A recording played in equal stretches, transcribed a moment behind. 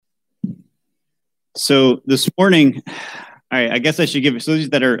So this morning, I guess I should give, so those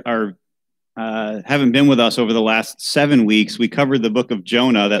that are haven't been with us over the last 7 weeks, we covered the book of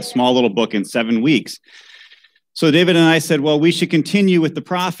Jonah, that small little book, in 7 weeks. So David and I said, well, we should continue with the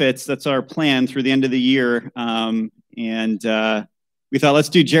prophets. That's our plan through the end of the year. We thought, let's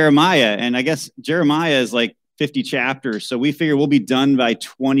do Jeremiah. And I guess Jeremiah is like 50 chapters. So we figure we'll be done by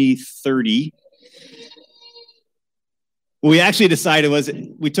 2030. What we actually decided was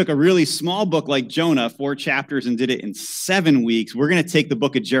we took a really small book like Jonah, 4 chapters, and did it in 7 weeks. We're going to take the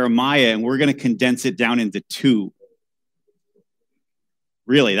book of Jeremiah and we're going to condense it down into 2.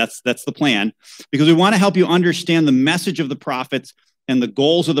 Really, that's the plan, because we want to help you understand the message of the prophets and the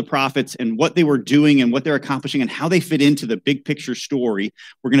goals of the prophets and what they were doing and what they're accomplishing and how they fit into the big picture story.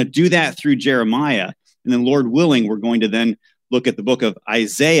 We're going to do that through Jeremiah. And then, Lord willing, we're going to then look at the book of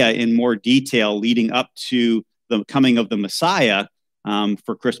Isaiah in more detail leading up to the coming of the Messiah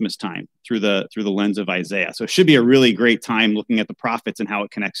for Christmas time through the lens of Isaiah. So it should be a really great time looking at the prophets and how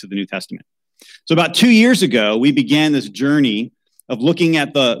it connects to the New Testament. So about 2 years ago, we began this journey of looking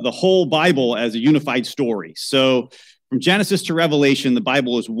at the whole Bible as a unified story. So from Genesis to Revelation, the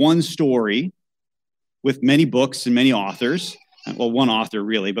Bible is one story with many books and many authors. Well, one author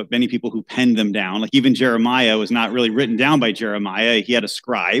really, but many people who penned them down. Like even Jeremiah was not really written down by Jeremiah. He had a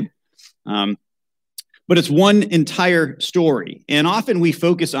scribe. But it's one entire story. And often we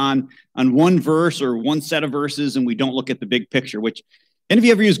focus on one verse or one set of verses, and we don't look at the big picture, which, any of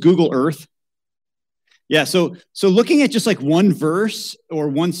you ever use Google Earth? Yeah, so looking at just like one verse or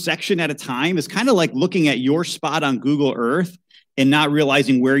one section at a time is kind of like looking at your spot on Google Earth and not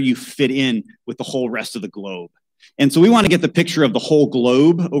realizing where you fit in with the whole rest of the globe. And so we want to get the picture of the whole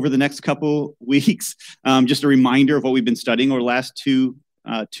globe over the next couple weeks. Just a reminder of what we've been studying over the last two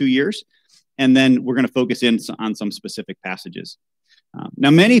years. And then we're going to focus in on some specific passages. Now,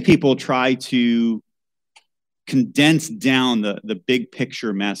 many people try to condense down the big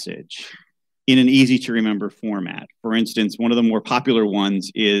picture message in an easy to remember format. For instance, one of the more popular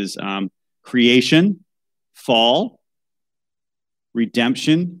ones is creation, fall,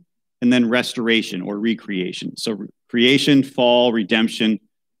 redemption, and then restoration or recreation. So creation, fall, redemption,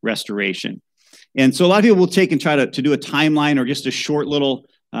 restoration. And so a lot of people will take and try to do a timeline or just a short little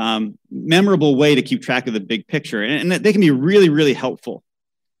memorable way to keep track of the big picture. And they can be really, really helpful.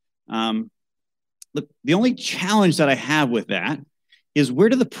 Look, the only challenge that I have with that is, where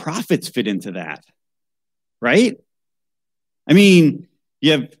do the prophets fit into that? Right? I mean,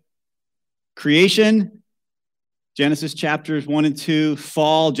 you have creation, Genesis chapters 1 and 2,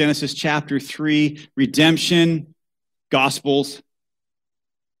 fall, Genesis chapter 3, redemption, Gospels,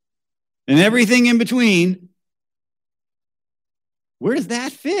 and everything in between. Where does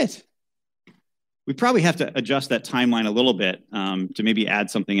that fit? We probably have to adjust that timeline a little bit to maybe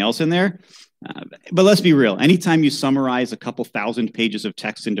add something else in there. But let's be real. Anytime you summarize a couple thousand pages of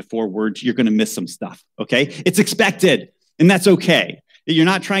text into 4 words, you're going to miss some stuff, okay? It's expected, and that's okay. You're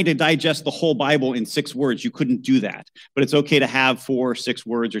not trying to digest the whole Bible in 6 words. You couldn't do that. But it's okay to have 4, 6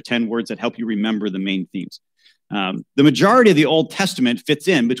 words, or 10 words that help you remember the main themes. The majority of the Old Testament fits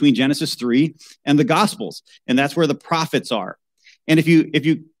in between Genesis 3 and the Gospels, and that's where the prophets are. And if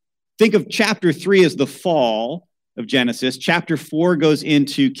you think of chapter 3 as the fall of Genesis, chapter 4 goes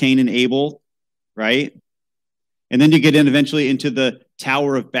into Cain and Abel, right? And then you get in eventually into the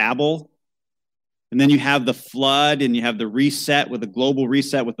Tower of Babel. And then you have the flood, and you have the reset with the global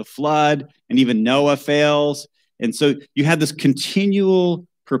reset with the flood, and even Noah fails. And so you have this continual,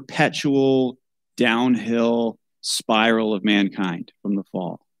 perpetual, downhill spiral of mankind from the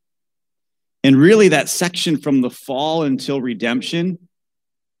fall. And really, that section from the fall until redemption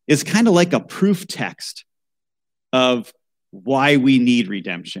is kind of like a proof text of why we need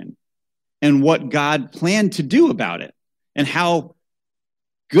redemption and what God planned to do about it, and how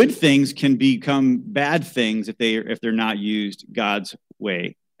good things can become bad things if they're not used God's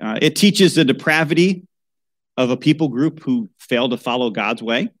way. It teaches the depravity of a people group who fail to follow God's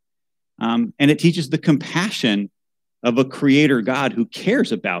way. And it teaches the compassion of a creator God who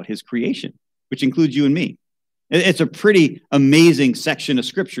cares about his creation, which includes you and me. It's a pretty amazing section of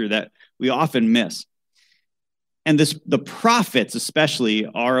scripture that we often miss. And the prophets especially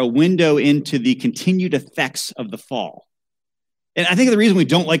are a window into the continued effects of the fall. And I think the reason we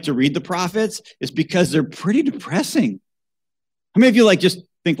don't like to read the prophets is because they're pretty depressing. How many of you just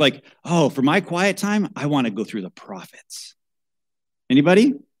think oh, for my quiet time, I want to go through the prophets?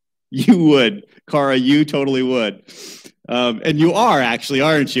 Anybody? You would. Cara, you totally would. And you are actually,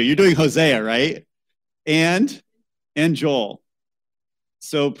 aren't you? You're doing Hosea, right? And Joel.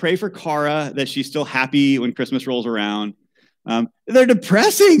 So pray for Cara that she's still happy when Christmas rolls around. They're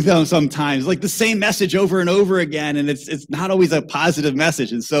depressing though sometimes, like the same message over and over again, and it's not always a positive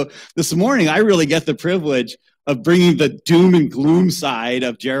message. And so this morning, I really get the privilege of bringing the doom and gloom side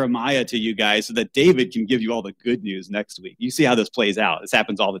of Jeremiah to you guys so that David can give you all the good news next week. You see how this plays out. This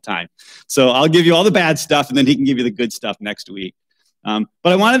happens all the time. So I'll give you all the bad stuff, and then he can give you the good stuff next week. But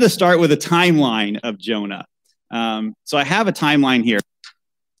I wanted to start with a timeline of Jonah. So I have a timeline here.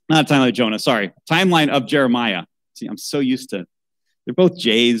 Not a timeline of Jonah, sorry. Timeline of Jeremiah. See, I'm so used to, they're both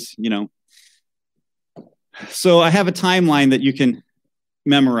J's, you know. So I have a timeline that you can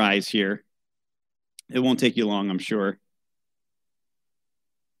memorize here. It won't take you long, I'm sure.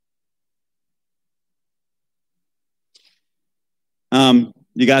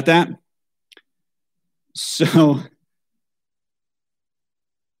 You got that? So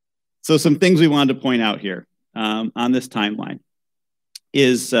some things we wanted to point out here on this timeline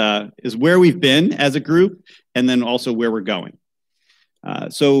is where we've been as a group, and then also where we're going.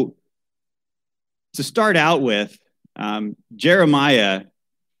 So to start out with, Jeremiah,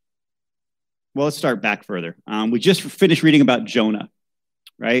 well, let's start back further. We just finished reading about Jonah,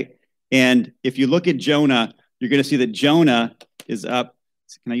 right? And if you look at Jonah, you're going to see that Jonah is up.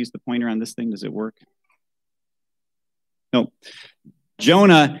 Can I use the pointer on this thing? Does it work? No.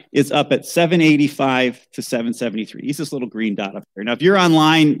 Jonah is up at 785 to 773. He's this little green dot up there. Now, if you're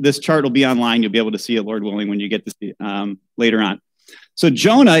online, this chart will be online. You'll be able to see it, Lord willing, when you get to see it later on. So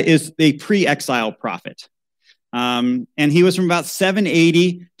Jonah is a pre-exile prophet. And he was from about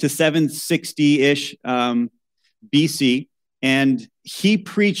 780 to 760-ish BC. And he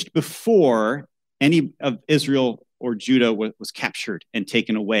preached before any of Israel or Judah was captured and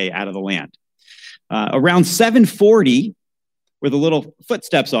taken away out of the land. Around 740, where the little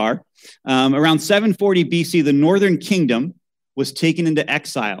footsteps are, around 740 BC, the northern kingdom was taken into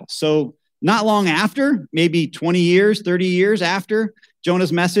exile. So not long after, maybe 20 years, 30 years after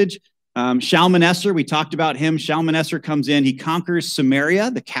Jonah's message, Shalmaneser, we talked about him. Shalmaneser comes in. He conquers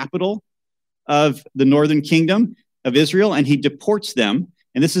Samaria, the capital of the northern kingdom of Israel, and he deports them.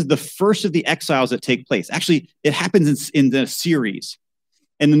 And this is the first of the exiles that take place. Actually, it happens in the series.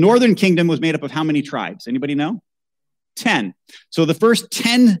 And the northern kingdom was made up of how many tribes? Anybody know? 10. So the first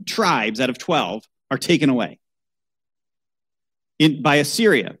 10 tribes out of 12 are taken away by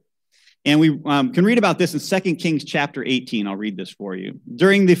Assyria. And we can read about this in 2 Kings chapter 18. I'll read this for you.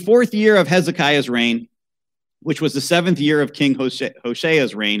 During the 4th year of Hezekiah's reign, which was the 7th year of King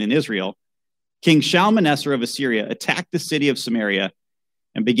Hoshea's reign in Israel, King Shalmaneser of Assyria attacked the city of Samaria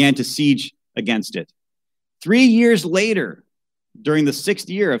and began to siege against it. 3 years later, during the 6th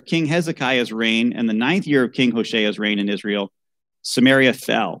year of King Hezekiah's reign and the 9th year of King Hoshea's reign in Israel, Samaria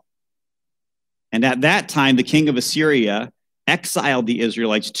fell. And at that time, the king of Assyria exiled the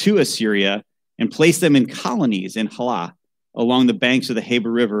Israelites to Assyria and placed them in colonies in Halah, along the banks of the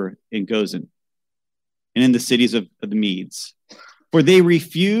Heber River in Gozan, and in the cities of the Medes. For they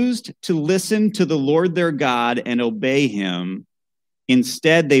refused to listen to the Lord their God and obey him.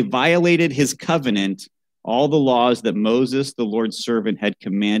 Instead, they violated his covenant, all the laws that Moses, the Lord's servant, had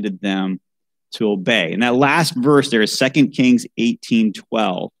commanded them to obey. And that last verse there is 2 Kings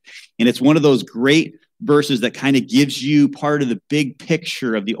 18:12. And it's one of those great verses that kind of gives you part of the big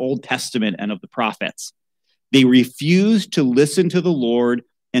picture of the Old Testament and of the prophets. They refused to listen to the Lord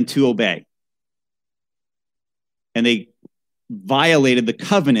and to obey. And they violated the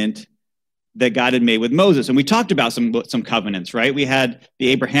covenant that God had made with Moses. And we talked about some covenants, right? We had the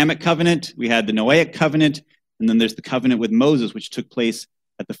Abrahamic covenant, we had the Noahic covenant, and then there's the covenant with Moses, which took place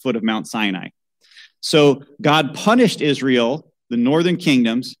at the foot of Mount Sinai. So God punished Israel, the northern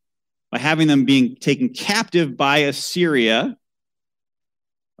kingdoms, by having them being taken captive by Assyria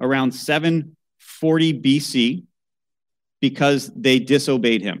around 740 BC because they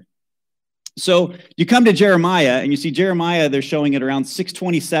disobeyed him. So you come to Jeremiah, and you see Jeremiah, they're showing it around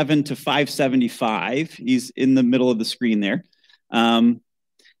 627 to 575. He's in the middle of the screen there.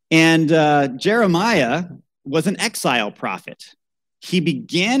 Jeremiah was an exile prophet. He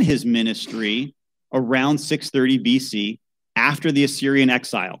began his ministry around 630 BC after the Assyrian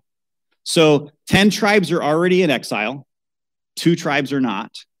exile. So 10 tribes are already in exile. 2 tribes are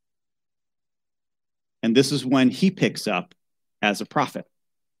not. And this is when he picks up as a prophet.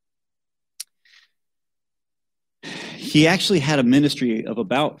 He actually had a ministry of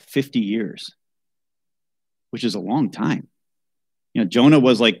about 50 years, which is a long time. You know, Jonah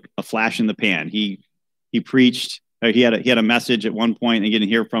was like a flash in the pan. He preached, he had a message at one point, and they didn't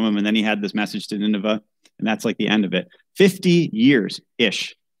hear from him, and then he had this message to Nineveh, and that's like the end of it. 50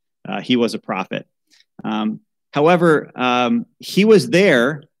 years-ish, he was a prophet. However, he was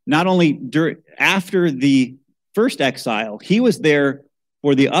there not only after the first exile, he was there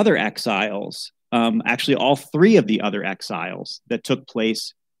for the other exiles, actually all three of the other exiles that took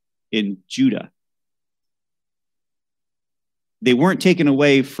place in Judah. They weren't taken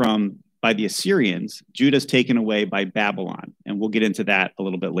away by the Assyrians. Judah's taken away by Babylon, and we'll get into that a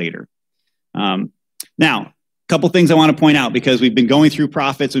little bit later. Now, a couple things I want to point out, because we've been going through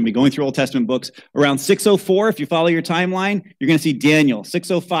prophets, we've been going through Old Testament books. Around 604, if you follow your timeline, you're going to see Daniel.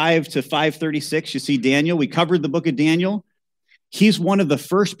 605 to 536, you see Daniel. We covered the book of Daniel. He's one of the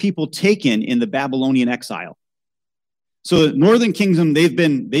first people taken in the Babylonian exile. So the northern kingdom, they've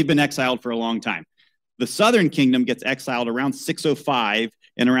been exiled for a long time. The southern kingdom gets exiled around 605,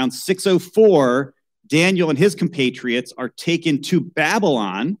 and around 604, Daniel and his compatriots are taken to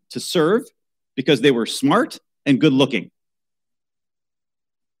Babylon to serve because they were smart and good looking.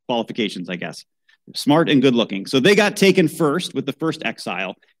 Qualifications, I guess. Smart and good looking. So they got taken first with the first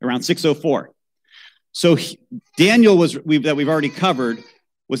exile around 604. So Daniel that we've already covered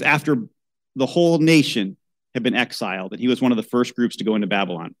was after the whole nation had been exiled, and he was one of the first groups to go into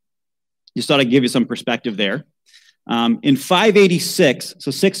Babylon. Just thought I'd give you some perspective there. In 586,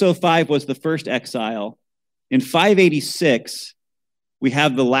 so 605 was the first exile. In 586, we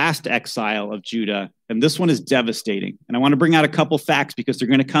have the last exile of Judah, and this one is devastating. And I want to bring out a couple facts because they're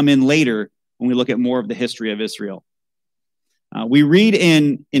going to come in later when we look at more of the history of Israel. We read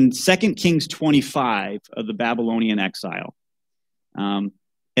in 2 Kings 25 of the Babylonian exile. And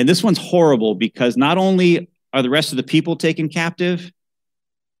this one's horrible because not only are the rest of the people taken captive,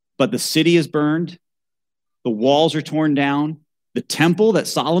 but the city is burned, the walls are torn down, the temple that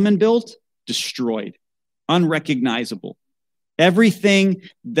Solomon built, destroyed, unrecognizable. Everything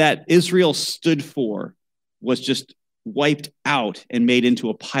that Israel stood for was just wiped out and made into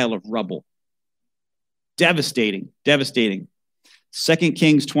a pile of rubble. Devastating, devastating. 2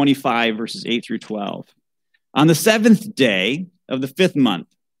 Kings 25, verses 8 through 12. On the 7th day of the 5th month,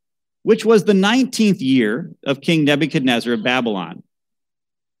 which was the 19th year of King Nebuchadnezzar of Babylon,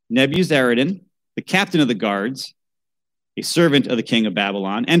 Nebuzaradan, the captain of the guards, a servant of the king of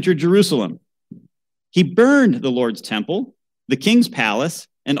Babylon, entered Jerusalem. He burned the Lord's temple, the king's palace,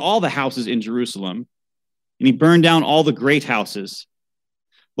 and all the houses in Jerusalem, and he burned down all the great houses.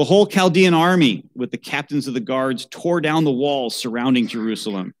 The whole Chaldean army with the captains of the guards tore down the walls surrounding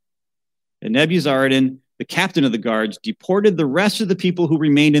Jerusalem. And Nebuzaradan, the captain of the guards, deported the rest of the people who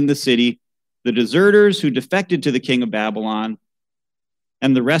remained in the city, the deserters who defected to the king of Babylon,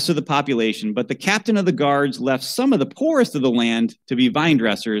 and the rest of the population. But the captain of the guards left some of the poorest of the land to be vine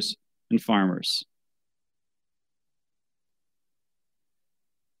dressers and farmers.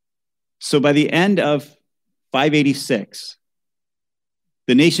 So by the end of 586,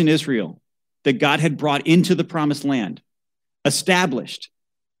 the nation Israel that God had brought into the promised land, established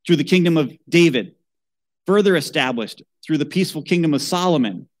through the kingdom of David, further established through the peaceful kingdom of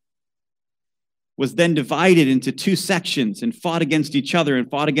Solomon, was then divided into two sections and fought against each other and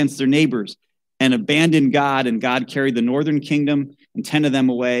fought against their neighbors and abandoned God. And God carried the northern kingdom and 10 of them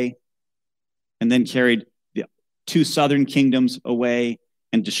away, and then carried the two southern kingdoms away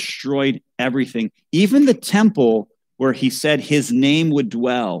and destroyed everything. Even the temple where he said his name would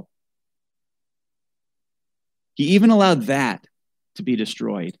dwell. He even allowed that to be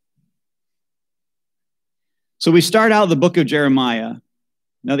destroyed. So we start out the book of Jeremiah.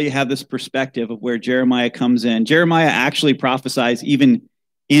 Now that you have this perspective of where Jeremiah comes in, Jeremiah actually prophesies even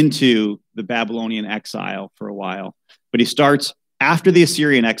into the Babylonian exile for a while. But he starts after the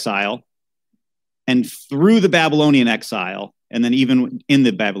Assyrian exile and through the Babylonian exile, and then even in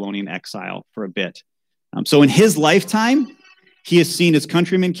the Babylonian exile for a bit. So in his lifetime, he has seen his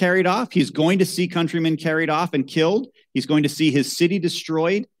countrymen carried off. He's going to see countrymen carried off and killed. He's going to see his city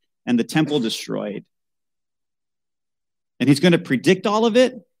destroyed and the temple destroyed. And he's going to predict all of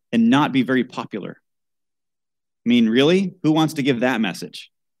it and not be very popular. I mean, really? Who wants to give that message?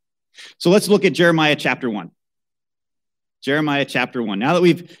 So let's look at Jeremiah chapter 1. Jeremiah chapter 1. Now that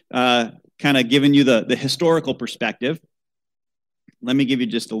we've kind of given you the historical perspective, let me give you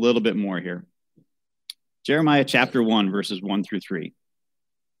just a little bit more here. Jeremiah chapter 1, verses 1 through 3.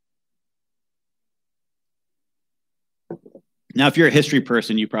 Now, if you're a history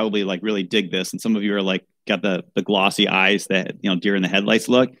person, you probably like really dig this. And some of you are like, got the glossy eyes that, deer in the headlights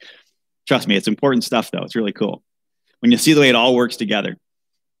look. Trust me, it's important stuff though. It's really cool when you see the way it all works together.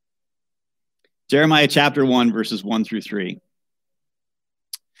 Jeremiah chapter 1, verses 1 through 3.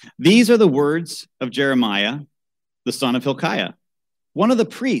 These are the words of Jeremiah, the son of Hilkiah, one of the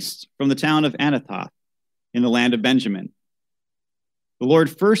priests from the town of Anathoth in the land of Benjamin. The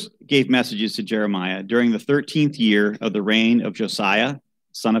Lord first gave messages to Jeremiah during the 13th year of the reign of Josiah,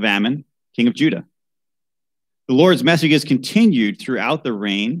 son of Ammon, king of Judah. The Lord's messages continued throughout the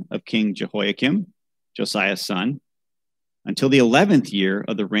reign of King Jehoiakim, Josiah's son, until the 11th year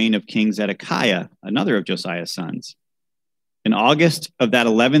of the reign of King Zedekiah, another of Josiah's sons. In August of that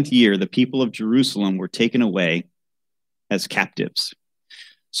 11th year, the people of Jerusalem were taken away as captives.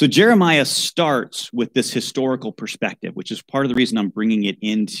 So Jeremiah starts with this historical perspective, which is part of the reason I'm bringing it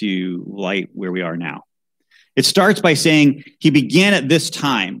into light where we are now. It starts by saying he began at this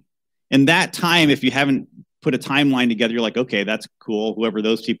time. And that time, if you haven't put a timeline together, you're like, okay, that's cool. Whoever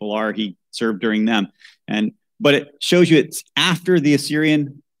those people are, he served during them. But it shows you it's after the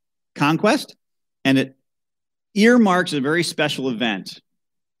Assyrian conquest, and it earmarks a very special event.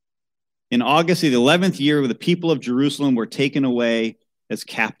 In August of the 11th year, where the people of Jerusalem were taken away as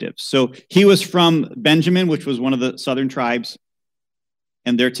captives. So he was from Benjamin, which was one of the southern tribes,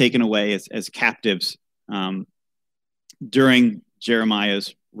 and they're taken away as captives during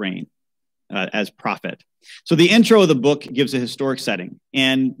Jeremiah's reign as prophet. So the intro of the book gives a historic setting,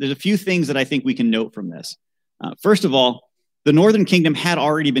 and there's a few things that I think we can note from this. First of all, the northern kingdom had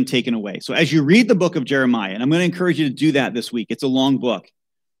already been taken away. So as you read the book of Jeremiah, and I'm going to encourage you to do that this week. It's a long book,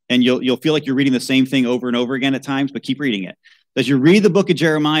 and you'll feel like you're reading the same thing over and over again at times, but keep reading it. As you read the book of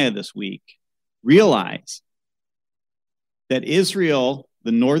Jeremiah this week, realize that Israel,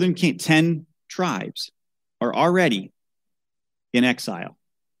 the northern 10 tribes, are already in exile.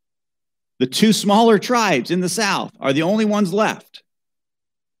 The two smaller tribes in the south are the only ones left.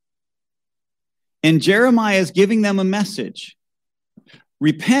 And Jeremiah is giving them a message.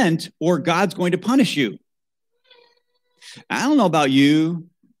 Repent, or God's going to punish you. I don't know about you.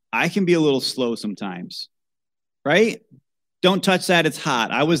 I can be a little slow sometimes, right? Don't touch that. It's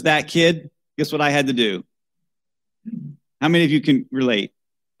hot. I was that kid. Guess what I had to do? How many of you can relate?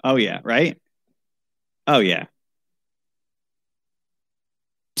 Oh, yeah, right? Oh, yeah.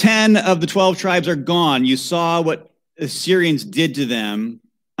 10 of the 12 tribes are gone. You saw what Assyrians did to them.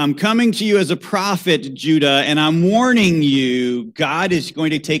 I'm coming to you as a prophet, Judah, and I'm warning you, God is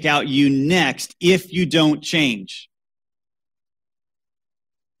going to take out you next if you don't change.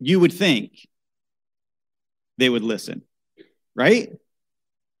 You would think they would listen, right?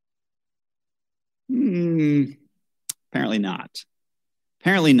 Apparently not.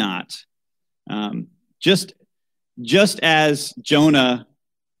 Apparently not. Just as Jonah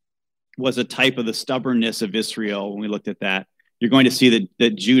was a type of the stubbornness of Israel, when we looked at that, you're going to see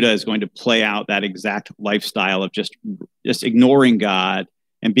that Judah is going to play out that exact lifestyle of just ignoring God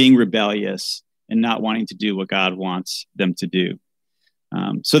and being rebellious and not wanting to do what God wants them to do.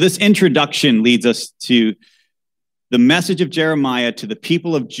 So this introduction leads us to the message of Jeremiah to the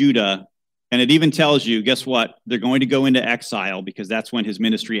people of Judah. And it even tells you, guess what? They're going to go into exile, because that's when his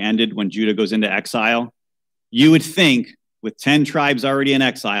ministry ended, when Judah goes into exile. You would think with 10 tribes already in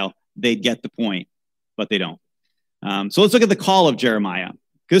exile, they'd get the point, but they don't. So let's look at the call of Jeremiah.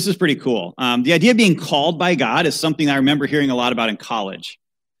 This is pretty cool. The idea of being called by God is something I remember hearing a lot about in college.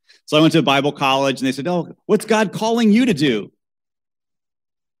 So I went to a Bible college, and they said, oh, what's God calling you to do?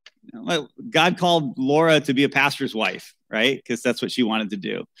 God called Laura to be a pastor's wife, right? Because that's what she wanted to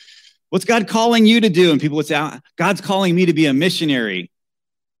do. What's God calling you to do? And people would say, God's calling me to be a missionary.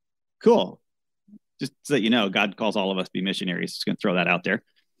 Cool. Just so that you know, God calls all of us to be missionaries. Just going to throw that out there.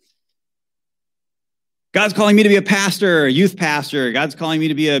 God's calling me to be a pastor, a youth pastor. God's calling me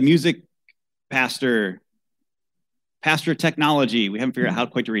to be a music pastor, pastor of technology. We haven't figured out how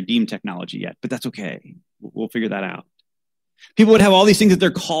quite to redeem technology yet, but that's okay. We'll figure that out. People would have all these things that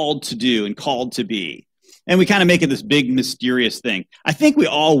they're called to do and called to be. And we kind of make it this big, mysterious thing. I think we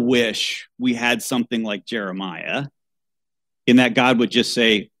all wish we had something like Jeremiah, in that God would just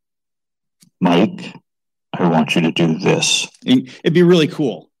say, Mike, I want you to do this. And it'd be really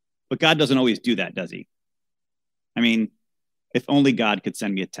cool. But God doesn't always do that, does he? I mean, if only God could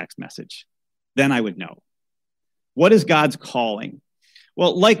send me a text message, then I would know. What is God's calling?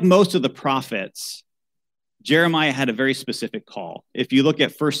 Well, like most of the prophets, Jeremiah had a very specific call. If you look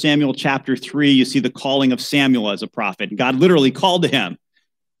at 1 Samuel chapter 3, you see the calling of Samuel as a prophet. God literally called to him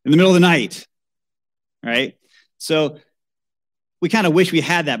in the middle of the night, right? So we kind of wish we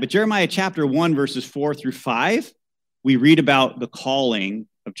had that. But Jeremiah chapter 1, verses 4 through 5, we read about the calling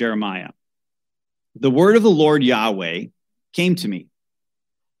of Jeremiah. The word of the Lord Yahweh came to me.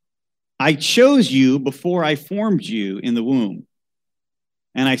 I chose you before I formed you in the womb,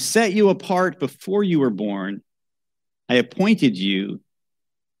 and I set you apart before you were born. I appointed you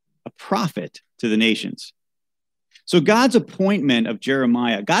a prophet to the nations. So God's appointment of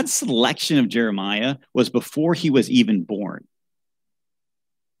Jeremiah, God's selection of Jeremiah, was before he was even born.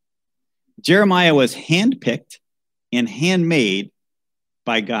 Jeremiah was handpicked and handmade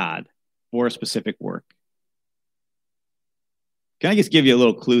by God for a specific work. Can I just give you a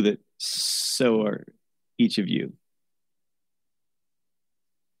little clue that so are each of you?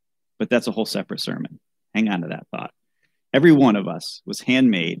 But that's a whole separate sermon. Hang on to that thought. Every one of us was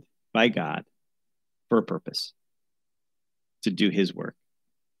handmade by God for a purpose, to do his work.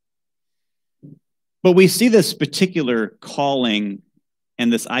 But we see this particular calling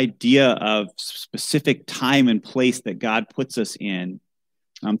and this idea of specific time and place that God puts us in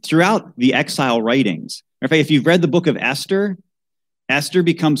throughout the exile writings. In fact, if you've read the book of Esther, Esther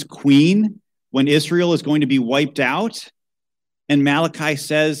becomes queen when Israel is going to be wiped out. And Malachi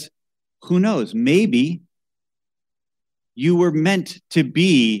says, who knows, maybe you were meant to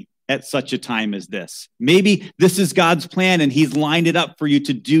be at such a time as this. Maybe this is God's plan and he's lined it up for you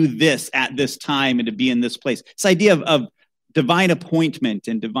to do this at this time and to be in this place. This idea of divine appointment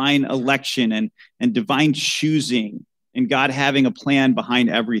and divine election and divine choosing and God having a plan behind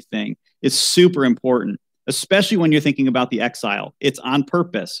everything is super important, especially when you're thinking about the exile. It's on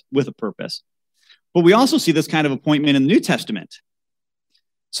purpose, with a purpose. But we also see this kind of appointment in the New Testament.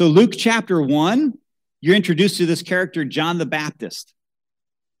 So Luke chapter 1, you're introduced to this character, John the Baptist.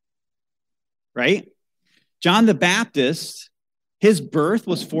 Right? John the Baptist, his birth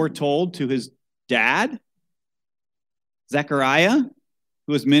was foretold to his dad, Zechariah, who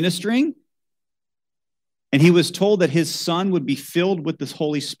was ministering. And he was told that his son would be filled with this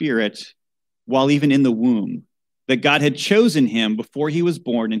Holy Spirit while even in the womb. That God had chosen him before he was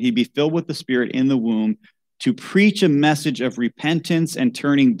born, and he'd be filled with the Spirit in the womb to preach a message of repentance and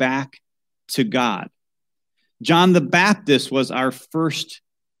turning back to God. John the Baptist was our first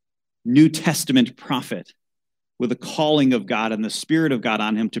New Testament prophet with a calling of God and the Spirit of God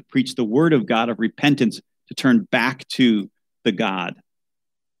on him to preach the word of God of repentance, to turn back to the God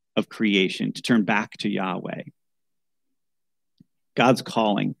of creation, to turn back to Yahweh. God's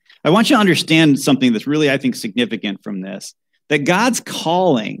calling. I want you to understand something that's really, I think, significant from this, that God's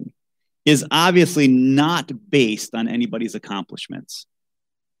calling is obviously not based on anybody's accomplishments,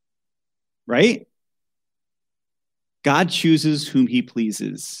 right? God chooses whom he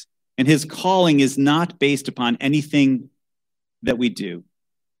pleases. And his calling is not based upon anything that we do.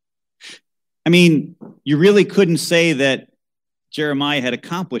 I mean, you really couldn't say that Jeremiah had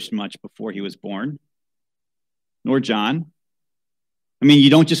accomplished much before he was born, nor John. I mean,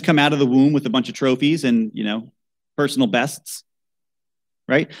 you don't just come out of the womb with a bunch of trophies and, personal bests,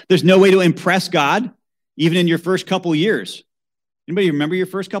 right? There's no way to impress God, even in your first couple years. Anybody remember your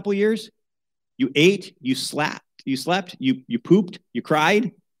first couple years? You ate, you slept, you pooped, you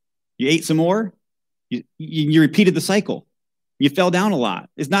cried. You ate some more. You repeated the cycle. You fell down a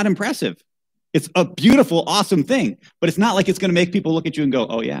lot. It's not impressive. It's a beautiful, awesome thing, but it's not like it's going to make people look at you and go,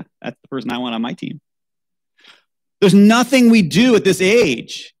 oh yeah, that's the person I want on my team. There's nothing we do at this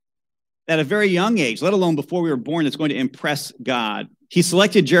age, at a very young age, let alone before we were born, that's going to impress God. He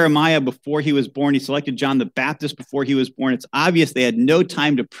selected Jeremiah before he was born. He selected John the Baptist before he was born. It's obvious they had no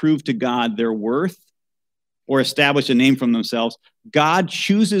time to prove to God their worth or establish a name from themselves. God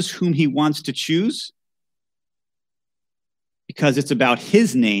chooses whom he wants to choose because it's about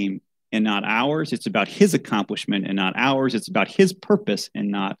his name and not ours. It's about his accomplishment and not ours. It's about his purpose and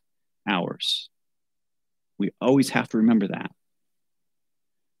not ours. We always have to remember that.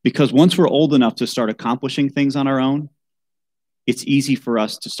 Because once we're old enough to start accomplishing things on our own, it's easy for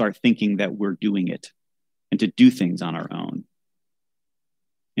us to start thinking that we're doing it and to do things on our own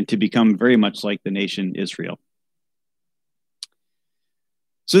and to become very much like the nation Israel.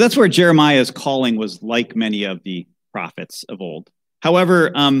 So that's where Jeremiah's calling was like many of the prophets of old.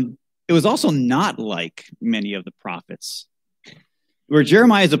 However, it was also not like many of the prophets. Where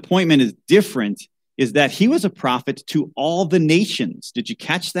Jeremiah's appointment is different is that he was a prophet to all the nations. Did you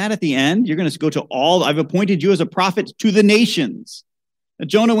catch that at the end? You're going to go to all. I've appointed you as a prophet to the nations. Now,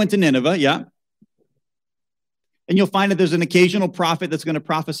 Jonah went to Nineveh, yeah. And you'll find that there's an occasional prophet that's going to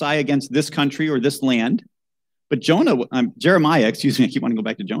prophesy against this country or this land. But Jeremiah, I keep wanting to go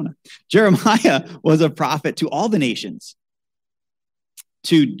back to Jonah. Jeremiah was a prophet to all the nations,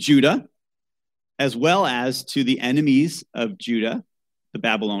 to Judah, as well as to the enemies of Judah, the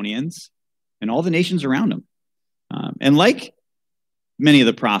Babylonians, and all the nations around him. And like many of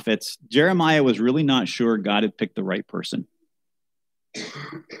the prophets, Jeremiah was really not sure God had picked the right person.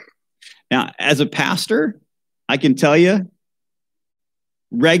 Now, as a pastor, I can tell you,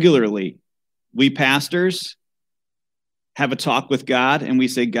 regularly, we pastors have a talk with God and we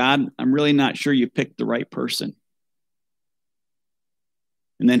say, God, I'm really not sure you picked the right person.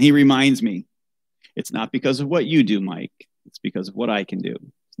 And then he reminds me, it's not because of what you do, Mike. It's because of what I can do.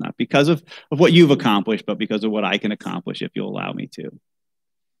 It's not because of what you've accomplished, but because of what I can accomplish if you'll allow me to.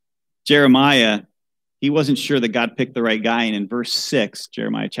 Jeremiah, he wasn't sure that God picked the right guy. And in verse 6,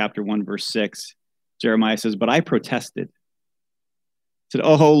 Jeremiah chapter 1, verse 6, Jeremiah says, but I protested. Said,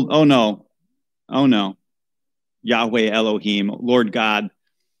 oh no, Yahweh Elohim, Lord God,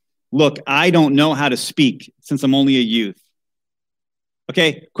 look, I don't know how to speak since I'm only a youth.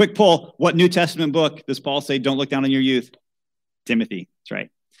 Okay, quick poll. What New Testament book does Paul say, don't look down on your youth? Timothy, that's right.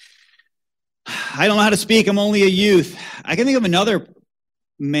 I don't know how to speak, I'm only a youth. I can think of another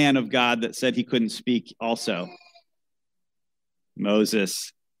man of God that said he couldn't speak also.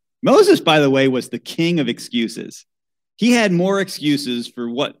 Moses. Moses, by the way, was the king of excuses. He had more excuses for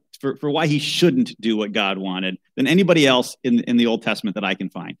why he shouldn't do what God wanted than anybody else in the Old Testament that I can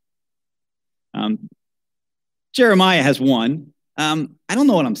find. Jeremiah has one. I don't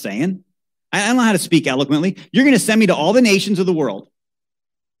know what I'm saying. I don't know how to speak eloquently. You're going to send me to all the nations of the world.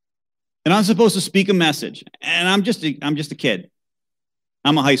 And I'm supposed to speak a message. And I'm just a kid.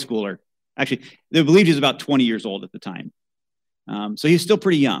 I'm a high schooler. Actually, they believed he was about 20 years old at the time. So he's still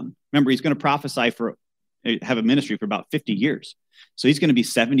pretty young. Remember, he's going to prophesy have a ministry for about 50 years. So he's going to be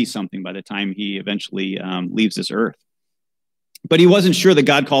 70-something by the time he eventually leaves this earth. But he wasn't sure that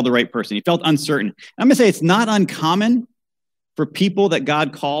God called the right person. He felt uncertain. I'm going to say it's not uncommon for people that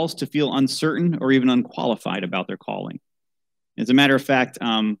God calls to feel uncertain or even unqualified about their calling. As a matter of fact,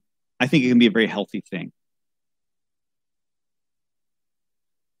 I think it can be a very healthy thing.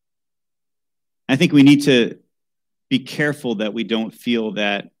 I think we need to be careful that we don't feel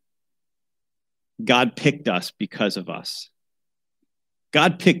that God picked us because of us.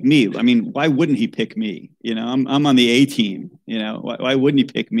 God picked me. I mean, why wouldn't he pick me? You know, I'm on the A team. You know, why wouldn't he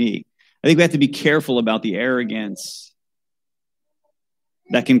pick me? I think we have to be careful about the arrogance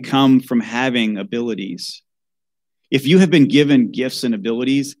that can come from having abilities. If you have been given gifts and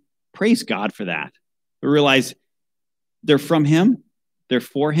abilities, praise God for that. But realize they're from him, they're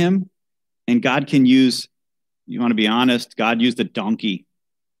for him, and God can use, you want to be honest, God used a donkey,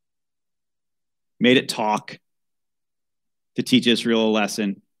 made it talk to teach Israel a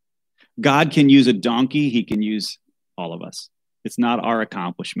lesson. God can use a donkey, he can use all of us. It's not our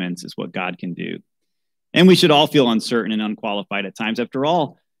accomplishments, it's what God can do. And we should all feel uncertain and unqualified at times. After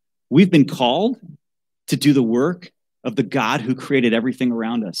all, we've been called to do the work of the God who created everything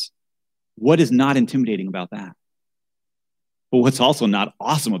around us. What is not intimidating about that? But what's also not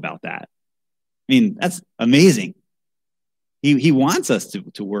awesome about that? I mean, that's amazing. He wants us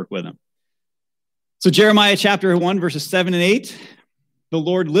to work with him. So Jeremiah chapter 1, verses 7 and 8, the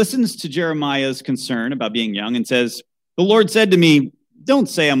Lord listens to Jeremiah's concern about being young and says, the Lord said to me, don't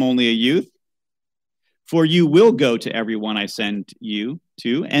say I'm only a youth, for you will go to everyone I send you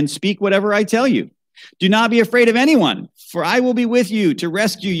to and speak whatever I tell you. Do not be afraid of anyone, for I will be with you to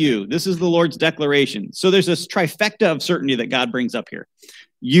rescue you. This is the Lord's declaration. So there's this trifecta of certainty that God brings up here.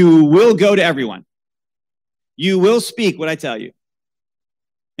 You will go to everyone. You will speak what I tell you.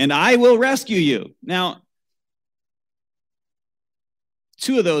 And I will rescue you. Now,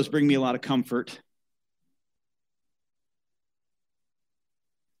 two of those bring me a lot of comfort.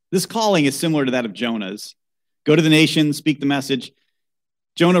 This calling is similar to that of Jonah's. Go to the nation, speak the message.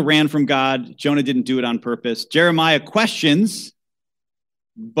 Jonah ran from God. Jonah didn't do it on purpose. Jeremiah questions,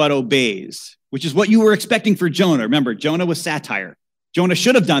 but obeys, which is what you were expecting for Jonah. Remember, Jonah was satire. Jonah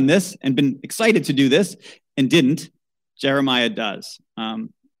should have done this and been excited to do this and didn't. Jeremiah does.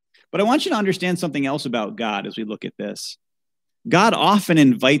 But I want you to understand something else about God as we look at this. God often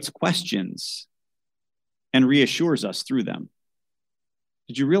invites questions and reassures us through them.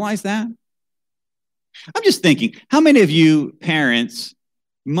 Did you realize that? I'm just thinking, how many of you parents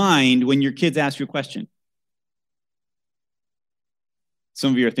mind when your kids ask you a question?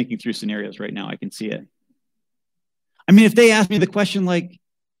 Some of you are thinking through scenarios right now. I can see it. I mean, if they ask me the question like,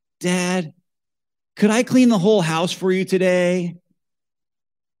 Dad, could I clean the whole house for you today?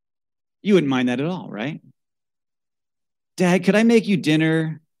 You wouldn't mind that at all, right? Dad, could I make you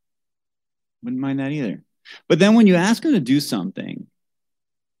dinner? Wouldn't mind that either. But then when you ask them to do something,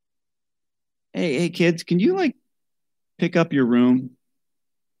 hey kids, can you like pick up your room?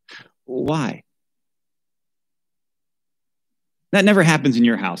 Why? That never happens in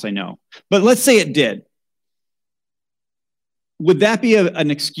your house, I know. But let's say it did. Would that be an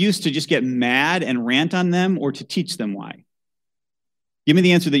excuse to just get mad and rant on them or to teach them why? Give me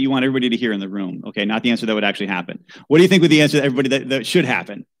the answer that you want everybody to hear in the room. Okay, not the answer that would actually happen. What do you think would the answer that everybody that should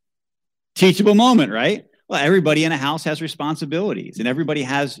happen? Teachable moment, right? Well, everybody in a house has responsibilities and everybody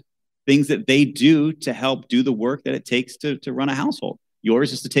has things that they do to help do the work that it takes to run a household.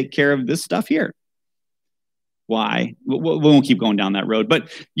 Yours is to take care of this stuff here. Why? We won't keep going down that road,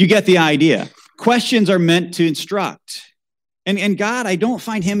 but you get the idea. Questions are meant to instruct. And God, I don't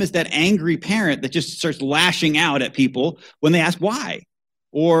find him as that angry parent that just starts lashing out at people when they ask why,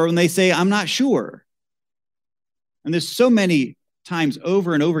 or when they say, I'm not sure. And there's so many times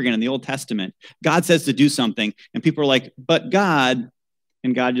over and over again in the Old Testament, God says to do something, and people are like, but God,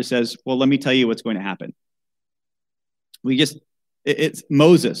 and God just says, well, let me tell you what's going to happen. It's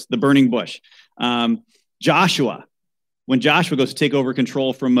Moses, the burning bush. Joshua, when Joshua goes to take over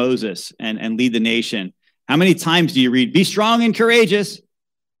control from Moses and lead the nation, how many times do you read, be strong and courageous?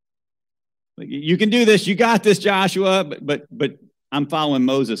 You can do this. You got this, Joshua. But I'm following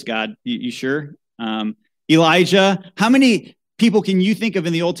Moses, God. You sure? Elijah, how many people can you think of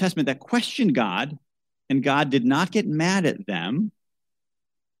in the Old Testament that questioned God, and God did not get mad at them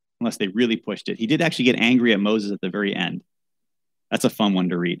unless they really pushed it? He did actually get angry at Moses at the very end. That's a fun one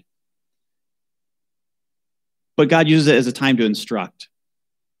to read. But God uses it as a time to instruct.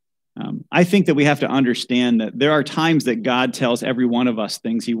 I think that we have to understand that there are times that God tells every one of us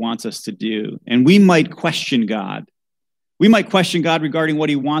things he wants us to do, and we might question God. We might question God regarding what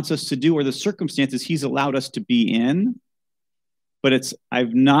he wants us to do or the circumstances he's allowed us to be in. But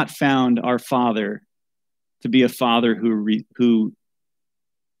I've not found our Father to be a Father who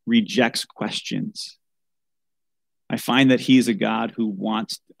rejects questions. I find that he's a God who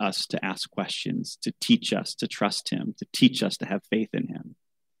wants us to ask questions, to teach us to trust him, to teach us to have faith in him.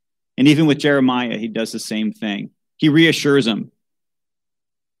 And even with Jeremiah, he does the same thing. He reassures him.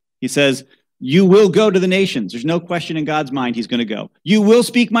 He says, you will go to the nations. There's no question in God's mind he's going to go. You will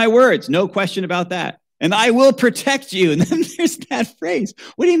speak my words. No question about that. And I will protect you. And then there's that phrase.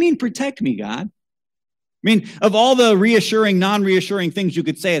 What do you mean protect me, God? I mean, of all the reassuring, non-reassuring things you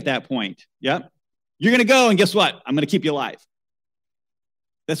could say at that point, yep, you're going to go, and guess what? I'm going to keep you alive.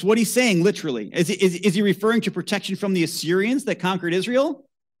 That's what he's saying, literally. Is he referring to protection from the Assyrians that conquered Israel?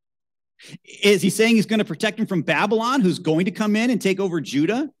 Is he saying he's going to protect him from Babylon, who's going to come in and take over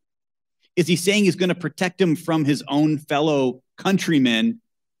Judah? Is he saying he's going to protect him from his own fellow countrymen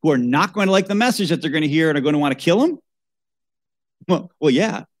who are not going to like the message that they're going to hear and are going to want to kill him? Well,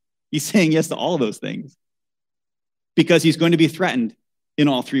 yeah. He's saying yes to all of those things because he's going to be threatened in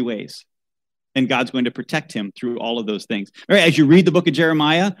all three ways. And God's going to protect him through all of those things. All right, as you read the book of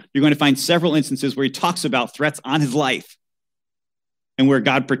Jeremiah, you're going to find several instances where he talks about threats on his life and where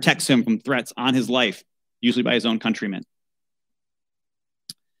God protects him from threats on his life, usually by his own countrymen.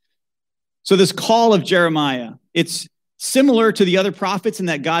 So this call of Jeremiah, it's similar to the other prophets in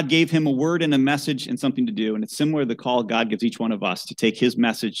that God gave him a word and a message and something to do. And it's similar to the call God gives each one of us to take his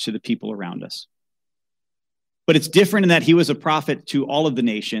message to the people around us. But it's different in that he was a prophet to all of the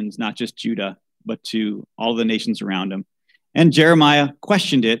nations, not just Judah, but to all of the nations around him. And Jeremiah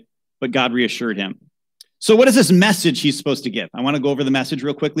questioned it, but God reassured him. So what is this message he's supposed to give? I want to go over the message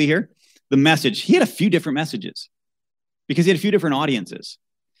real quickly here. The message, he had a few different messages because he had a few different audiences.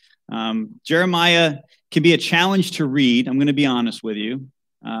 Jeremiah can be a challenge to read. I'm going to be honest with you.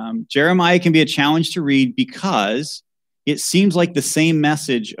 Jeremiah can be a challenge to read because it seems like the same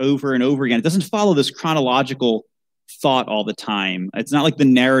message over and over again. It doesn't follow this chronological thought all the time. It's not like the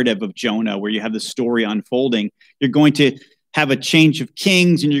narrative of Jonah where you have the story unfolding. You're going to have a change of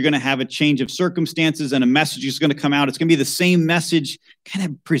kings and you're going to have a change of circumstances and a message is going to come out. It's going to be the same message kind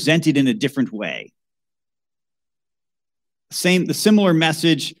of presented in a different way. The similar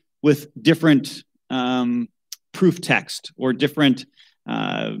message with different proof text or different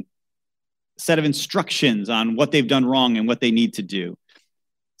set of instructions on what they've done wrong and what they need to do.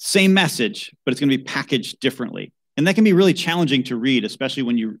 Same message, but it's going to be packaged differently. And that can be really challenging to read, especially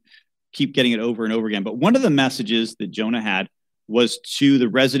when you keep getting it over and over again. But one of the messages that Jonah had was to the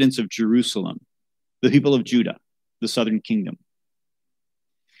residents of Jerusalem, the people of Judah, the southern kingdom.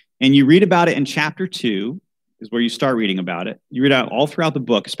 And you read about it in chapter 2, is where you start reading about it. You read out all throughout the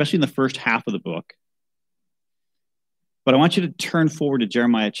book, especially in the first half of the book. But I want you to turn forward to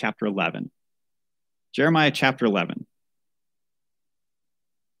Jeremiah chapter 11. Jeremiah chapter 11.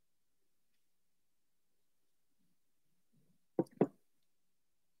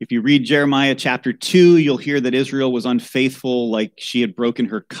 If you read Jeremiah chapter 2, you'll hear that Israel was unfaithful, like she had broken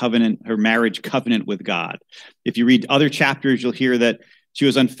her covenant, her marriage covenant with God. If you read other chapters, you'll hear that she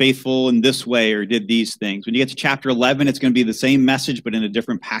was unfaithful in this way or did these things. When you get to chapter 11, it's going to be the same message, but in a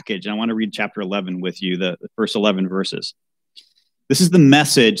different package. And I want to read chapter 11 with you, the first 11 verses. This is the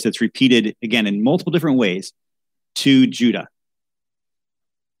message that's repeated, again, in multiple different ways to Judah.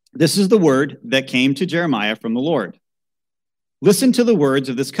 This is the word that came to Jeremiah from the Lord. Listen to the words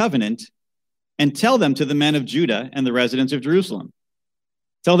of this covenant and tell them to the men of Judah and the residents of Jerusalem.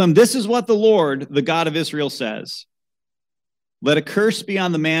 Tell them, this is what the Lord, the God of Israel, says. Let a curse be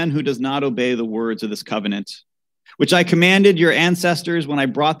on the man who does not obey the words of this covenant. which I commanded your ancestors when I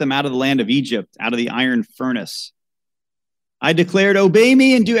brought them out of the land of Egypt, out of the iron furnace. I declared, obey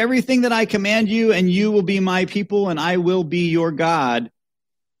me and do everything that I command you, and you will be my people, and I will be your God,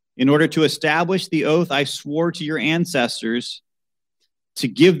 in order to establish the oath I swore to your ancestors, to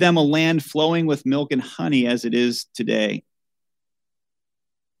give them a land flowing with milk and honey as it is today.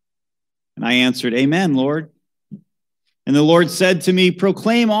 And I answered, Amen, Lord. And the Lord said to me,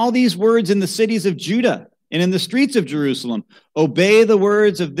 proclaim all these words in the cities of Judah and in the streets of Jerusalem. Obey the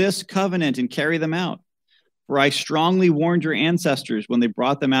words of this covenant and carry them out. For I strongly warned your ancestors when they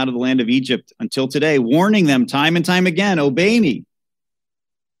brought them out of the land of Egypt until today, warning them time and time again, obey me.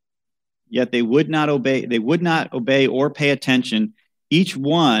 Yet they would not obey. They would not obey or pay attention. Each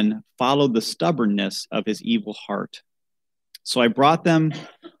one followed the stubbornness of his evil heart. So I brought on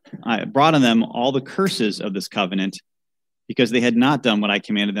them all the curses of this covenant, because they had not done what I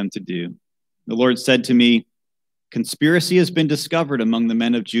commanded them to do. The Lord said to me, conspiracy has been discovered among the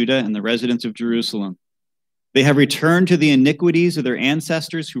men of Judah and the residents of Jerusalem. They have returned to the iniquities of their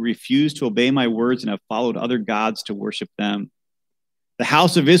ancestors who refused to obey my words and have followed other gods to worship them. The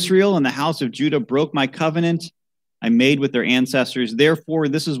house of Israel and the house of Judah broke my covenant I made with their ancestors. Therefore,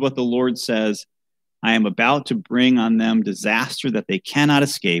 this is what the Lord says. I am about to bring on them disaster that they cannot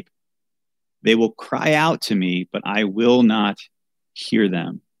escape. They will cry out to me, but I will not hear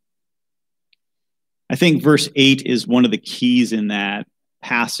them. I think verse 8 is one of the keys in that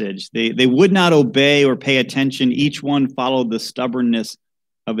passage. They would not obey or pay attention. Each one followed the stubbornness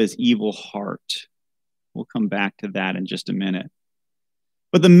of his evil heart. We'll come back to that in just a minute.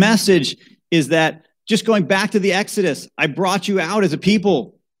 But the message is that, just going back to the Exodus, I brought you out as a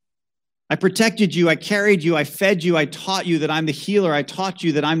people. I protected you, I carried you, I fed you, I taught you that I'm the healer, I taught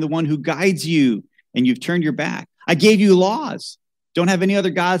you that I'm the one who guides you, and you've turned your back. I gave you laws. Don't have any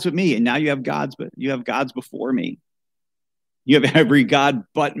other gods but me, and now you have gods, but you have gods before me. You have every god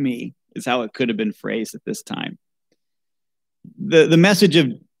but me, is how it could have been phrased at this time. The message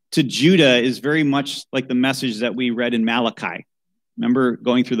to Judah is very much like the message that we read in Malachi. Remember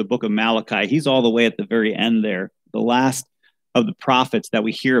going through the book of Malachi, he's all the way at the very end there, the last of the prophets that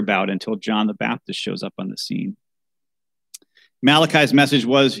we hear about until John the Baptist shows up on the scene. Malachi's message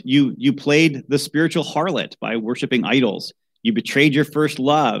was, you played the spiritual harlot by worshiping idols. You betrayed your first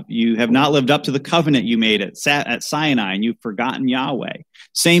love. You have not lived up to the covenant you made at Sinai, and you've forgotten Yahweh.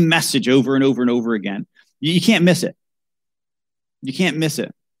 Same message over and over and over again. You can't miss it. You can't miss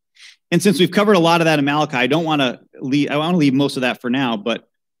it. And since we've covered a lot of that in Malachi, I want to leave most of that for now. But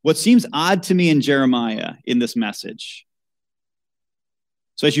what seems odd to me in Jeremiah in this message,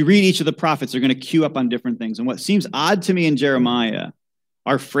 so as you read each of the prophets, they're going to cue up on different things. And what seems odd to me in Jeremiah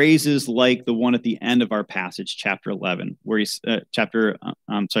are phrases like the one at the end of our passage, chapter 11, where verse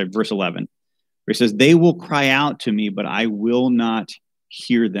 11, where he says, they will cry out to me, but I will not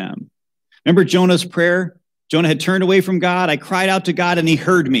hear them. Remember Jonah's prayer? Jonah had turned away from God. I cried out to God and he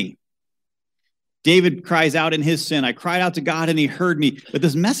heard me. David cries out in his sin. I cried out to God and he heard me. But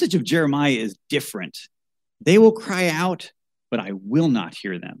this message of Jeremiah is different. They will cry out, but I will not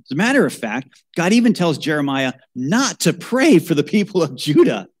hear them. As a matter of fact, God even tells Jeremiah not to pray for the people of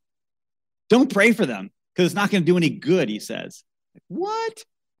Judah. Don't pray for them because it's not going to do any good, he says. What?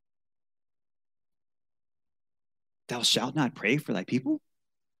 Thou shalt not pray for thy people?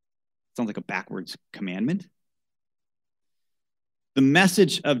 Sounds like a backwards commandment. The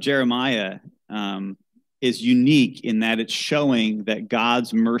message of Jeremiah is unique in that it's showing that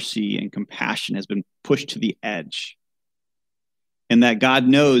God's mercy and compassion has been pushed to the edge, and that God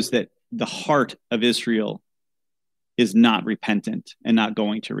knows that the heart of Israel is not repentant and not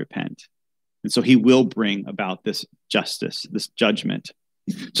going to repent. And so he will bring about this justice, this judgment.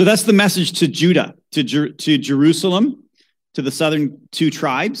 So that's the message to Judah, to Jerusalem, to the southern two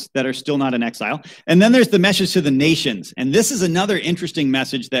tribes that are still not in exile. And then there's the message to the nations. And this is another interesting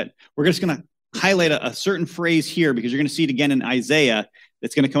message that we're just going to highlight a certain phrase here, because you're going to see it again in Isaiah.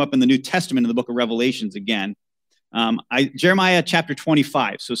 It's going to come up in the New Testament in the book of Revelations again. Jeremiah chapter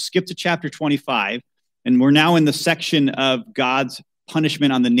 25. So skip to chapter 25. And we're now in the section of God's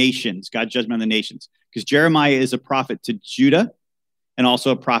punishment on the nations, God's judgment on the nations. Because Jeremiah is a prophet to Judah and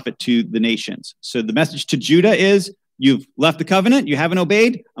also a prophet to the nations. So the message to Judah is, you've left the covenant, you haven't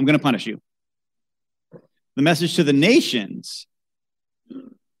obeyed, I'm going to punish you. The message to the nations,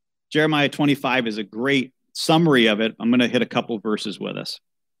 Jeremiah 25 is a great summary of it. I'm going to hit a couple verses with us.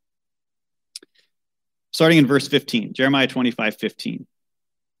 Starting in verse 15, Jeremiah 25:15.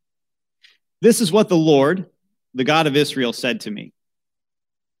 This is what the Lord, the God of Israel, said to me.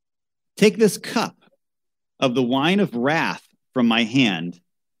 Take this cup of the wine of wrath from my hand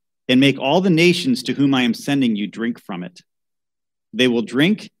and make all the nations to whom I am sending you drink from it. They will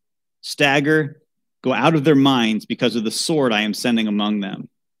drink, stagger, go out of their minds because of the sword I am sending among them.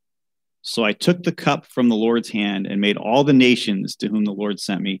 So I took the cup from the Lord's hand and made all the nations to whom the Lord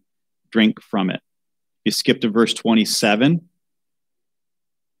sent me drink from it. You skip to verse 27.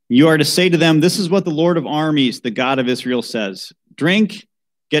 You are to say to them, this is what the Lord of armies, the God of Israel, says. Drink,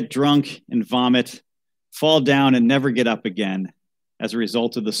 get drunk, and vomit, fall down and never get up again as a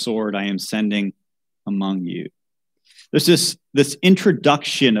result of the sword I am sending among you. There's this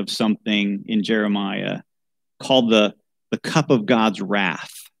introduction of something in Jeremiah called the cup of God's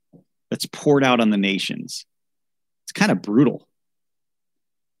wrath that's poured out on the nations. It's kind of brutal.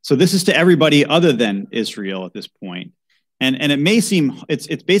 So this is to everybody other than Israel at this point. And it may seem, it's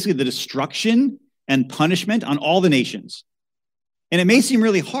basically the destruction and punishment on all the nations. And it may seem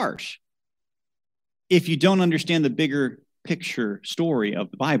really harsh if you don't understand the bigger picture story of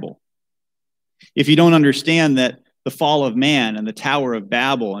the Bible. If you don't understand that the fall of man and the Tower of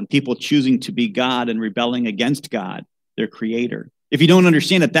Babel and people choosing to be God and rebelling against God, their creator. If you don't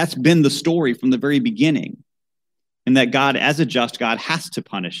understand that that's been the story from the very beginning, and that God, as a just God, has to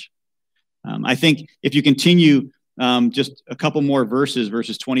punish. I think if you continue just a couple more verses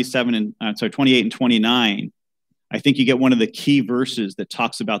 28 and 29, I think you get one of the key verses that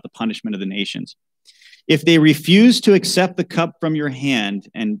talks about the punishment of the nations. If they refuse to accept the cup from your hand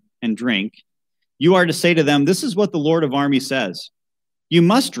and drink, you are to say to them, this is what the Lord of armies says. You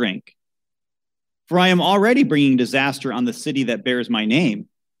must drink, for I am already bringing disaster on the city that bears my name.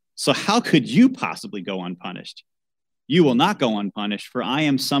 So how could you possibly go unpunished? You will not go unpunished, for I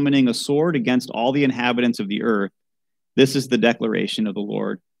am summoning a sword against all the inhabitants of the earth. This is the declaration of the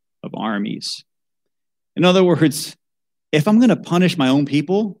Lord of armies. In other words, if I'm going to punish my own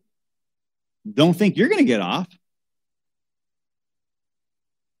people, don't think you're going to get off.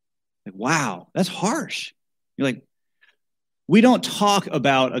 Like, wow, that's harsh. You're like, we don't talk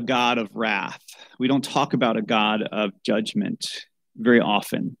about a God of wrath. We don't talk about a God of judgment very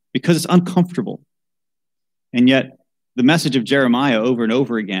often because it's uncomfortable. And yet, the message of Jeremiah over and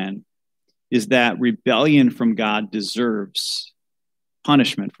over again is that rebellion from God deserves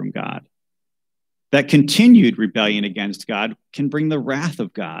punishment from God. That continued rebellion against God can bring the wrath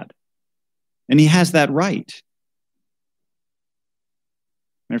of God. And he has that right.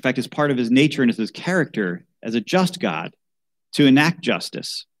 Matter of fact, it's part of his nature and it's his character as a just God to enact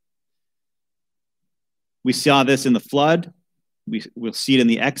justice. We saw this in the flood. We'll see it in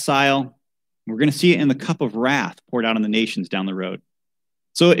the exile. We're going to see it in the cup of wrath poured out on the nations down the road.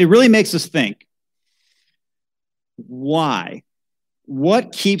 So it really makes us think, why?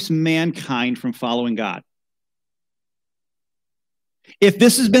 What keeps mankind from following God? If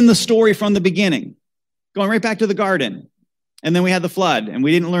this has been the story from the beginning, going right back to the garden, and then we had the flood, and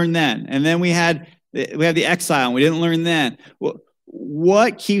we didn't learn then, and then we had the exile, and we didn't learn then. Well,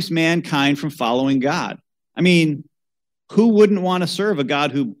 what keeps mankind from following God? I mean, who wouldn't want to serve a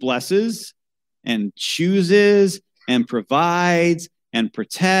God who blesses and chooses and provides and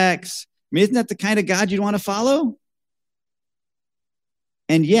protects? I mean, isn't that the kind of God you'd want to follow?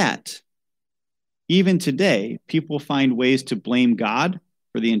 And yet, even today, people find ways to blame God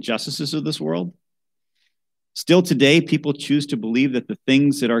for the injustices of this world. Still today, people choose to believe that the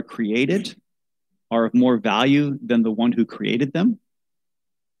things that are created are of more value than the one who created them.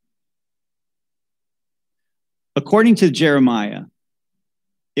 According to Jeremiah,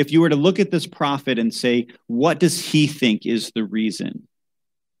 if you were to look at this prophet and say, what does he think is the reason?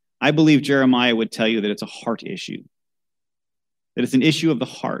 I believe Jeremiah would tell you that it's a heart issue, that it's an issue of the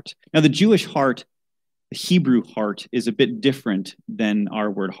heart. Now, the Jewish heart, the Hebrew heart, is a bit different than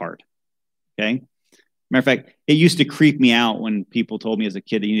our word heart, okay? Matter of fact, it used to creep me out when people told me as a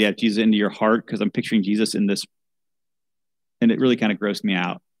kid that you need to have Jesus into your heart, because I'm picturing Jesus in this, and it really kind of grossed me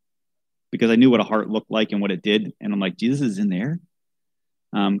out because I knew what a heart looked like and what it did, and I'm like, Jesus is in there?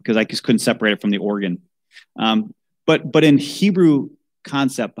 Because I just couldn't separate it from the organ. But in Hebrew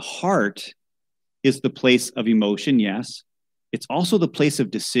concept, the heart is the place of emotion, yes. It's also the place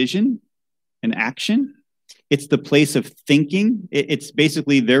of decision and action. It's the place of thinking. It's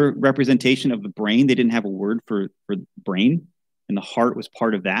basically their representation of the brain. They didn't have a word for brain, and the heart was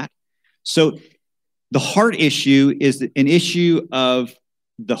part of that. So the heart issue is an issue of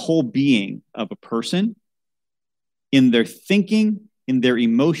the whole being of a person in their thinking, in their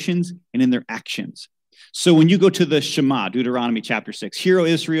emotions, and in their actions. So when you go to the Shema, Deuteronomy chapter 6, Hear, O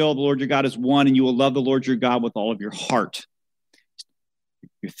Israel, the Lord your God is one, and you will love the Lord your God with all of your heart.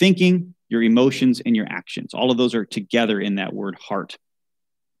 Your thinking, your emotions, and your actions. All of those are together in that word heart.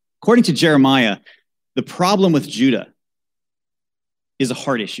 According to Jeremiah, the problem with Judah is a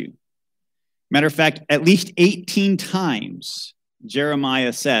heart issue. Matter of fact, at least 18 times,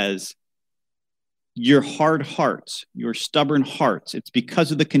 Jeremiah says, your hard hearts, your stubborn hearts, it's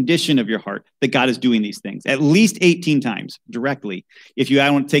because of the condition of your heart that God is doing these things. At least 18 times directly. If you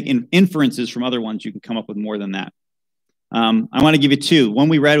want to take inferences from other ones, you can come up with more than that. I want to give you two. One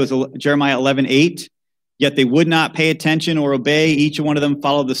we read was Jeremiah 11:8. Yet they would not pay attention or obey. Each one of them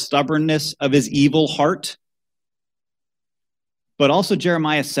followed the stubbornness of his evil heart. But also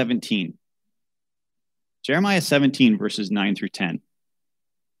Jeremiah 17. Jeremiah 17, verses 9 through 10.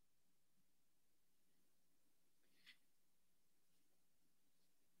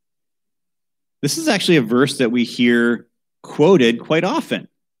 This is actually a verse that we hear quoted quite often.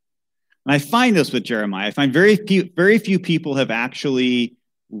 And I find this with Jeremiah. I find very few people have actually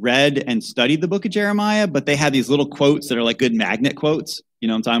read and studied the book of Jeremiah, but they have these little quotes that are like good magnet quotes. You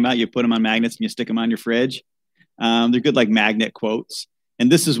know what I'm talking about? You put them on magnets and you stick them on your fridge. They're good like magnet quotes.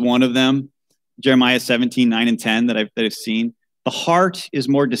 And this is one of them, Jeremiah 17, 9 and 10 that I've seen. The heart is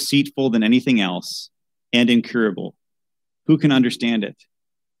more deceitful than anything else and incurable. Who can understand it?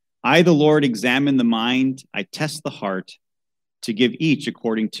 I, the Lord, examine the mind. I test the heart to give each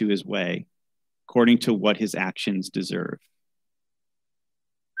according to his way, according to what his actions deserve.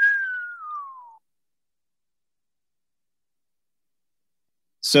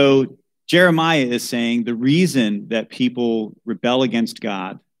 So Jeremiah is saying the reason that people rebel against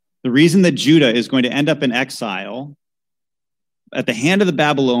God, the reason that Judah is going to end up in exile at the hand of the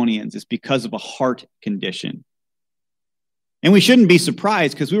Babylonians is because of a heart condition. And we shouldn't be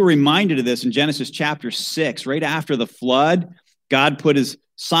surprised because we were reminded of this in Genesis chapter 6, right after the flood. God put his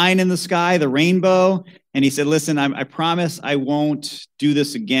sign in the sky, the rainbow, and he said, listen, I promise I won't do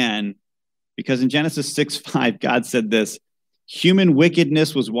this again. Because in Genesis 6:5, God said this, human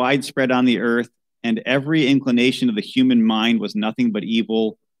wickedness was widespread on the earth, and every inclination of the human mind was nothing but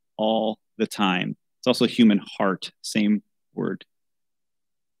evil all the time. It's also human heart, same word.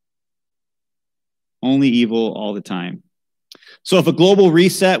 Only evil all the time. So if a global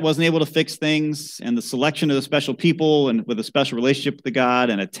reset wasn't able to fix things, and the selection of the special people and with a special relationship with God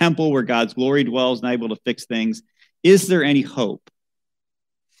and a temple where God's glory dwells not able to fix things, is there any hope?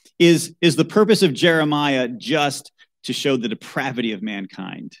 Is the purpose of Jeremiah just to show the depravity of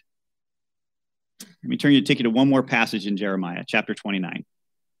mankind? Let me take you to one more passage in Jeremiah, chapter 29.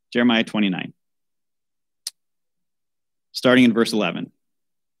 Jeremiah 29. Starting in verse 11.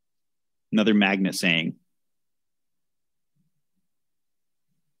 Another magnet saying.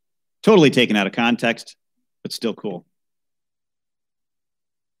 Totally taken out of context, but still cool.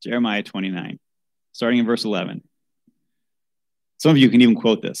 Jeremiah 29, starting in verse 11. Some of you can even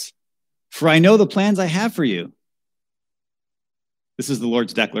quote this. For I know the plans I have for you. This is the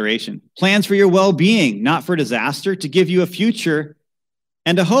Lord's declaration. Plans for your well-being, not for disaster, to give you a future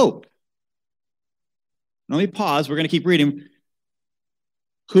and a hope. Let me pause. We're going to keep reading.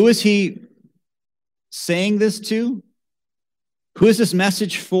 Who is he saying this to? Who is this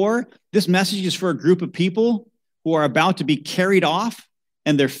message for? This message is for a group of people who are about to be carried off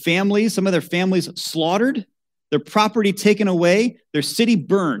and their families, some of their families slaughtered, their property taken away, their city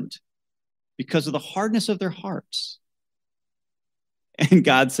burned because of the hardness of their hearts. And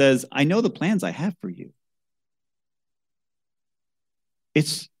God says, I know the plans I have for you.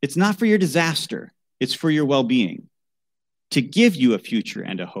 It's not for your disaster. It's for your well-being, to give you a future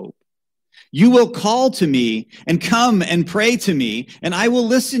and a hope. You will call to me and come and pray to me, and I will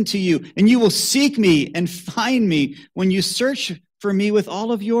listen to you, and you will seek me and find me when you search for me with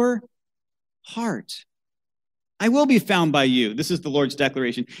all of your heart. I will be found by you. This is the Lord's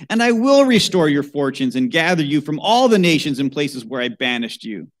declaration. And I will restore your fortunes and gather you from all the nations and places where I banished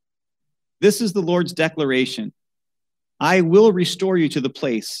you. This is the Lord's declaration. I will restore you to the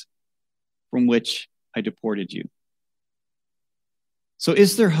place from which I deported you. So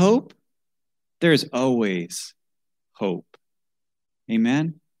is there hope? There is always hope.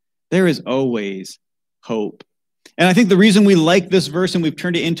 Amen? There is always hope. And I think the reason we like this verse and we've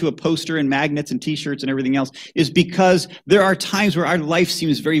turned it into a poster and magnets and t-shirts and everything else is because there are times where our life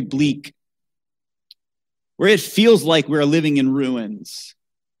seems very bleak, where it feels like we're living in ruins.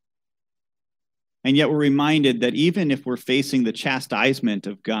 And yet we're reminded that even if we're facing the chastisement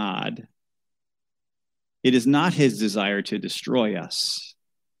of God, it is not his desire to destroy us,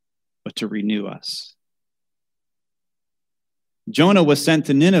 but to renew us. Jonah was sent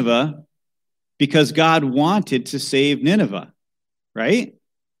to Nineveh because God wanted to save Nineveh, right?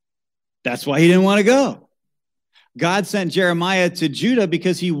 That's why he didn't want to go. God sent Jeremiah to Judah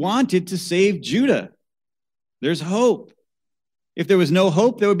because he wanted to save Judah. There's hope. If there was no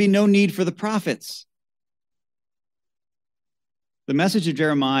hope, there would be no need for the prophets. The message of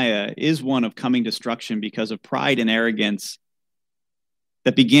Jeremiah is one of coming destruction because of pride and arrogance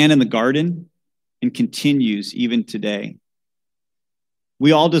that began in the garden and continues even today.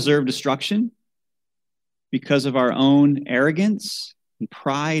 We all deserve destruction because of our own arrogance and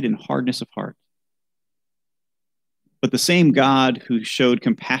pride and hardness of heart. But the same God who showed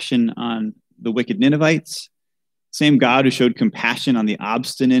compassion on the wicked Ninevites, same God who showed compassion on the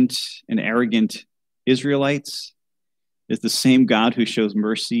obstinate and arrogant Israelites, is the same God who shows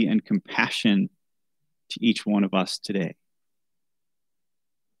mercy and compassion to each one of us today.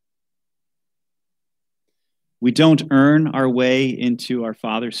 We don't earn our way into our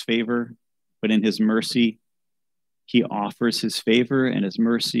Father's favor, but in his mercy, he offers his favor and his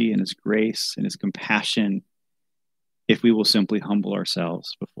mercy and his grace and his compassion if we will simply humble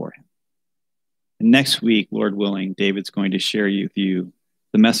ourselves before him. And next week, Lord willing, David's going to share with you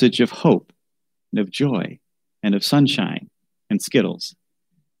the message of hope and of joy and of sunshine and Skittles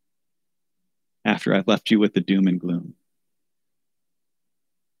after I've left you with the doom and gloom.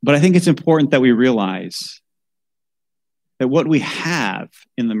 But I think it's important that we realize that what we have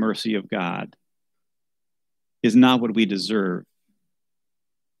in the mercy of God is not what we deserve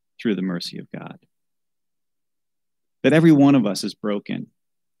through the mercy of God. That every one of us is broken.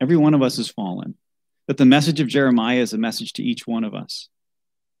 Every one of us is fallen. That the message of Jeremiah is a message to each one of us.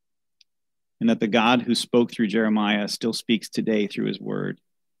 And that the God who spoke through Jeremiah still speaks today through his word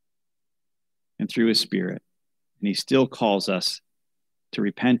and through his spirit. And he still calls us to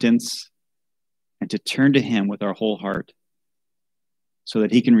repentance and to turn to him with our whole heart so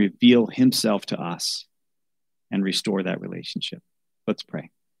that he can reveal himself to us and restore that relationship. Let's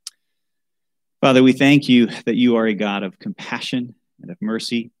pray. Father, we thank you that you are a God of compassion and of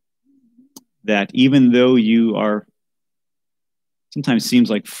mercy, that even though you are sometimes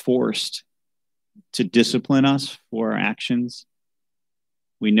seems like forced to discipline us for our actions,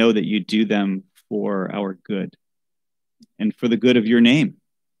 we know that you do them for our good and for the good of your name.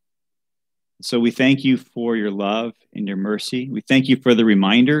 So we thank you for your love and your mercy. We thank you for the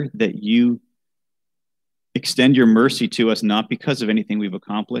reminder that you extend your mercy to us, not because of anything we've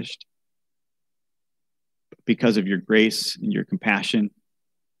accomplished, but because of your grace and your compassion.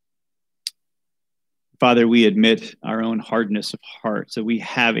 Father, we admit our own hardness of heart. So we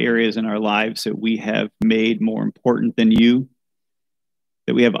have areas in our lives that we have made more important than you,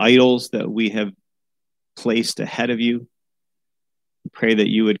 that we have idols that we have placed ahead of you. We pray that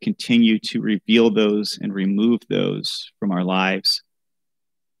you would continue to reveal those and remove those from our lives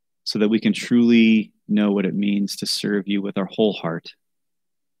so that we can truly know what it means to serve you with our whole heart.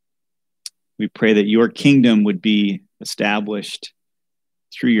 We pray that your kingdom would be established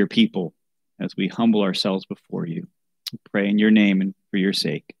through your people as we humble ourselves before you. We pray in your name and for your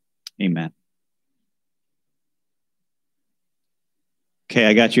sake. Amen. Okay,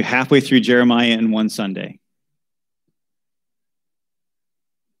 I got you halfway through Jeremiah in one Sunday.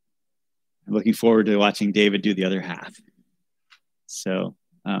 I'm looking forward to watching David do the other half. So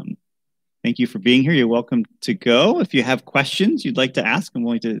thank you for being here. You're welcome to go. If you have questions you'd like to ask, I'm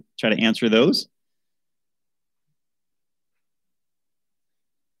willing to try to answer those.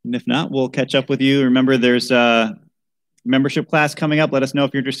 And if not, we'll catch up with you. Remember, there's a membership class coming up. Let us know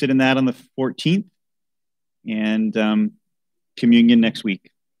if you're interested in that on the 14th. And communion next week.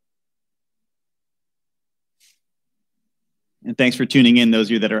 And thanks for tuning in, those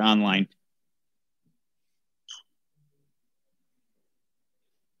of you that are online.